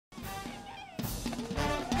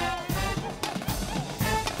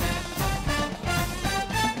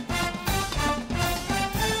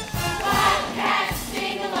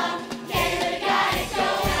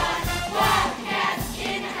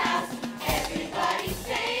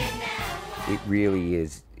it really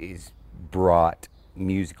is brought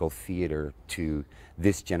musical theater to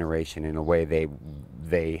this generation in a way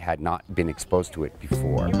they had not been exposed to it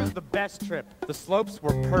before. It was the best trip. The slopes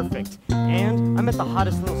were perfect. And I met the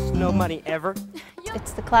hottest little snow bunny ever.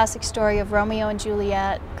 It's the classic story of Romeo and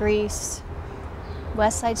Juliet, Grease,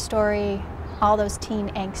 West Side Story, all those teen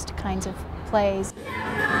angst kinds of plays.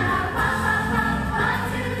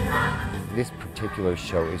 This particular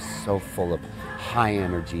show is so full of high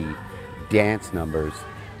energy dance numbers.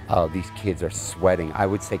 These kids are sweating. I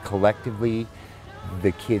would say collectively,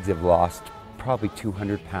 the kids have lost probably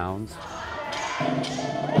 200 pounds.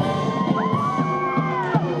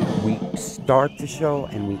 We start the show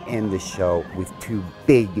and we end the show with two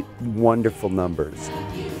big, wonderful numbers.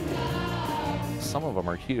 Some of them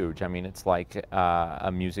are huge. I mean, it's like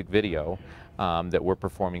a music video that we're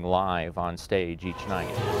performing live on stage each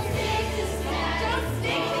night.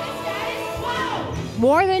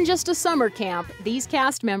 More than just a summer camp, these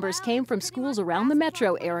cast members came from schools around the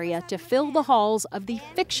metro area to fill the halls of the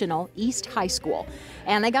fictional East High School.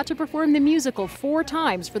 And they got to perform the musical 4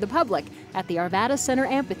 times for the public at the Arvada Center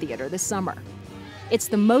Amphitheater this summer. It's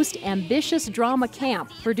the most ambitious drama camp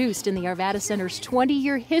produced in the Arvada Center's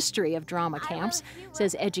 20-year history of drama camps,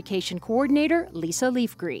 says education coordinator Lisa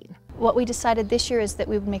Leafgreen. What we decided this year is that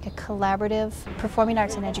we would make a collaborative performing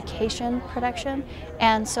arts and education production,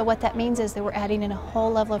 and so what that means is that we're adding in a whole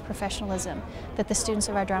level of professionalism that the students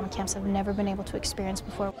of our drama camps have never been able to experience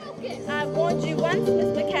before. I warned you once,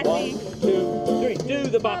 Miss McKessie. 1, 2, 3, do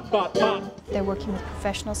the bop, bop, bop. They're working with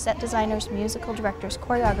professional set designers, musical directors,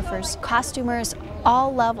 choreographers, costumers,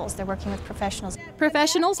 all levels. They're working with professionals.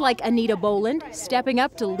 Professionals like Anita Boland stepping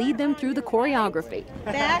up to lead them through the choreography.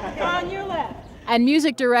 Back on your left. And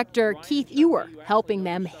music director Keith Ewer helping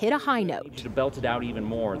them hit a high note. To belt it out even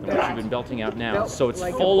more than what you've been belting out now. So it's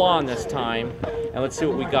full on this time, and let's see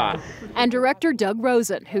what we got. And director Doug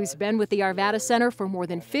Rosen, who's been with the Arvada Center for more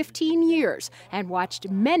than 15 years and watched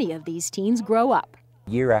many of these teens grow up.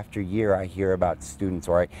 Year after year, I hear about students,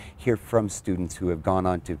 or I hear from students who have gone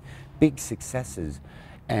on to big successes,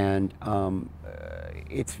 and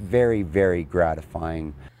it's very, very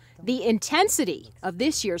gratifying. The intensity of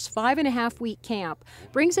this year's 5.5-week camp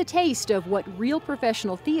brings a taste of what real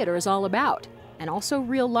professional theater is all about, and also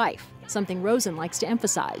real life, something Rosen likes to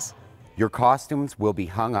emphasize. Your costumes will be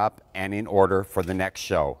hung up and in order for the next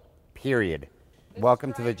show, period.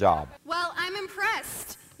 Welcome to the job. Well, I'm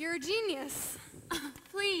impressed. You're a genius.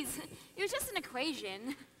 Please, it was just an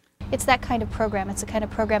equation. It's that kind of program. It's the kind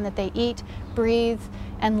of program that they eat, breathe,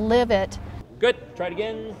 and live it. Good, try it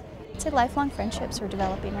again. It's lifelong friendships we're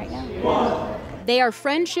developing right now. They are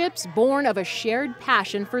friendships born of a shared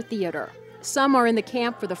passion for theater. Some are in the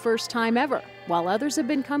camp for the first time ever, while others have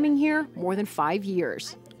been coming here more than 5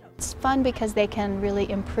 years. It's fun because they can really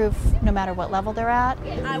improve no matter what level they're at.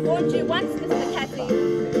 I warned you once, Miss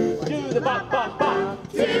McKessie. Do the bop, bop, bop.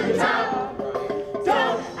 To the top.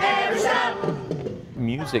 Don't ever stop.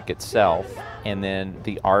 Music itself, and then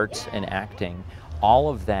the arts and acting, all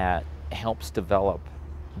of that helps develop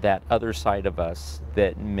that other side of us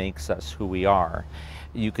that makes us who we are.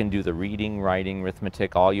 You can do the reading, writing,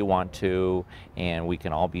 arithmetic, all you want to, and we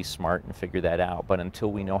can all be smart and figure that out. But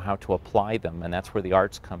until we know how to apply them, and that's where the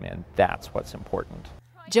arts come in, that's what's important.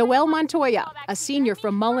 Joelle Montoya, a senior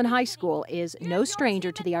from Mullen High School, is no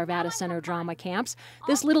stranger to the Arvada Center drama camps.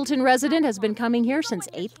 This Littleton resident has been coming here since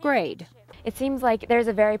 8th grade. It seems like there's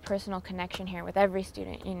a very personal connection here with every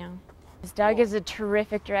student, you know. Doug is a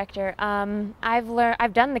terrific director.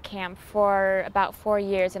 I've done the camp for about 4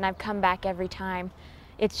 years, and I've come back every time.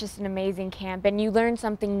 It's just an amazing camp, and you learn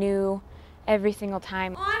something new every single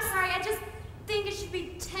time. Oh, I'm sorry, I just think it should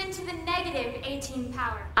be 10 to the negative 18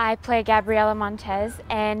 power. I play Gabriela Montez,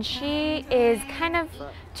 and she is kind of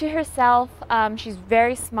to herself. She's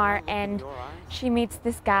very smart, and she meets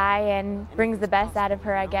this guy and brings the best out of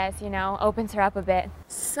her, I guess, you know, opens her up a bit.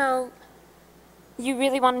 So, you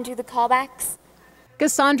really want to do the callbacks?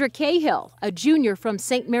 Cassandra Cahill, a junior from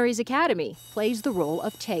St. Mary's Academy, plays the role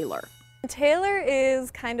of Taylor. Taylor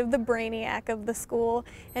is kind of the brainiac of the school,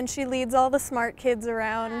 and she leads all the smart kids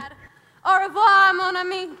around. Au revoir, mon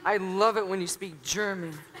ami. I love it when you speak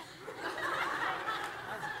German.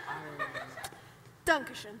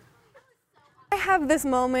 Dankeschön. I have this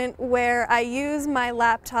moment where I use my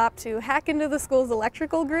laptop to hack into the school's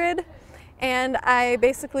electrical grid, and I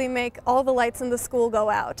basically make all the lights in the school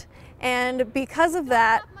go out. And because of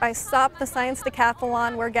that, I stop the science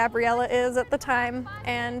decathlon where Gabriella is at the time,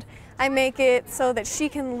 and I make it so that she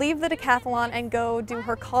can leave the decathlon and go do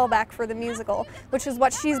her callback for the musical, which is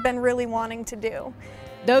what she's been really wanting to do.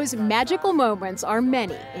 Those magical moments are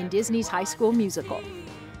many in Disney's High School Musical.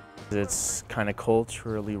 It's kind of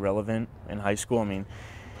culturally relevant in high school. I mean,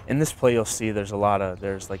 in this play you'll see there's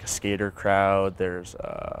like a skater crowd, there's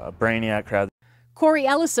a brainiac crowd. Corey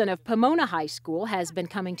Ellison of Pomona High School has been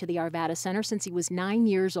coming to the Arvada Center since he was 9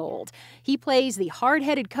 years old. He plays the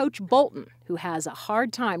hard-headed coach Bolton, who has a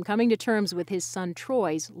hard time coming to terms with his son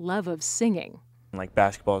Troy's love of singing. Like,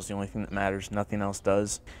 basketball is the only thing that matters, nothing else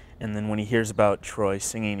does. And then when he hears about Troy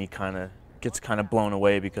singing, he gets blown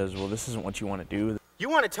away because, well, this isn't what you want to do. You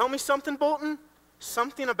want to tell me something, Bolton?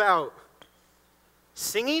 Something about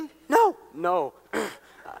singing? No.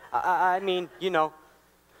 I mean, you know.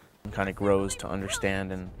 Kind of grows to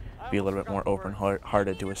understand and be a little bit more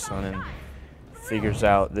open-hearted to his son, and figures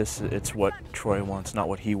out it's what Troy wants, not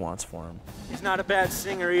what he wants for him. He's not a bad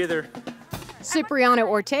singer either. Cipriano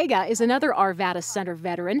Ortega is another Arvada Center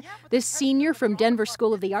veteran. This senior from Denver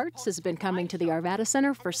School of the Arts has been coming to the Arvada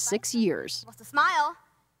Center for 6 years. What's a smile?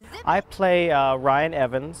 I play Ryan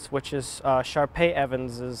Evans, which is Sharpay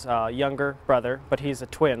Evans' younger brother, but he's a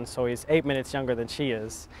twin, so he's 8 minutes younger than she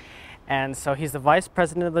is. And so he's the vice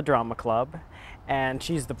president of the drama club, and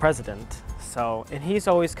she's the president. And he's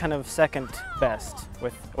always kind of second best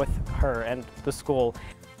with her and the school.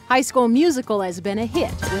 High School Musical has been a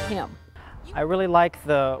hit with him. I really like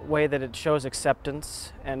the way that it shows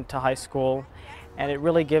acceptance to high school, and it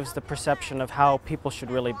really gives the perception of how people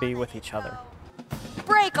should really be with each other.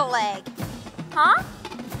 Break a leg. Huh?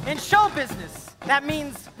 In show business, that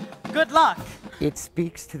means good luck. It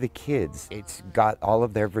speaks to the kids. It's got all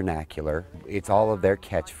of their vernacular. It's all of their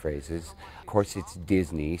catchphrases. Of course, it's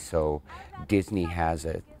Disney, so Disney has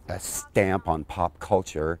a stamp on pop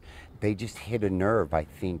culture. They just hit a nerve, I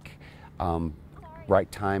think.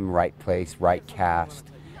 Right time, right place, right cast,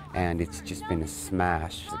 and it's just been a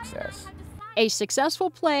smash success. A successful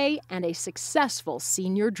play and a successful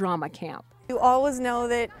senior drama camp. You always know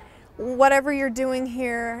that whatever you're doing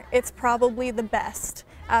here, it's probably the best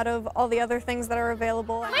out of all the other things that are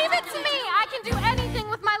available. Leave it to me. I can do anything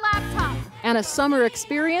with my laptop. And a summer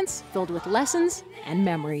experience filled with lessons and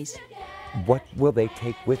memories. What will they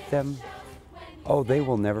take with them? Oh, they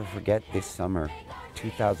will never forget this summer.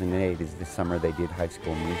 2008 is the summer they did High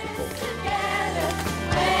School Musical.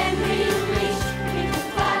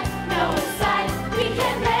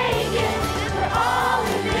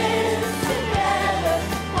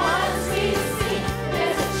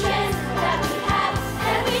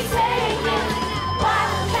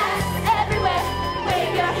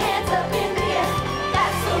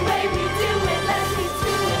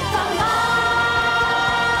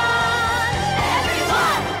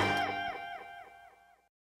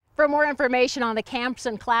 For more information on the camps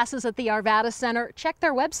and classes at the Arvada Center, check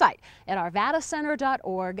their website at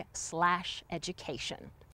arvadacenter.org/education.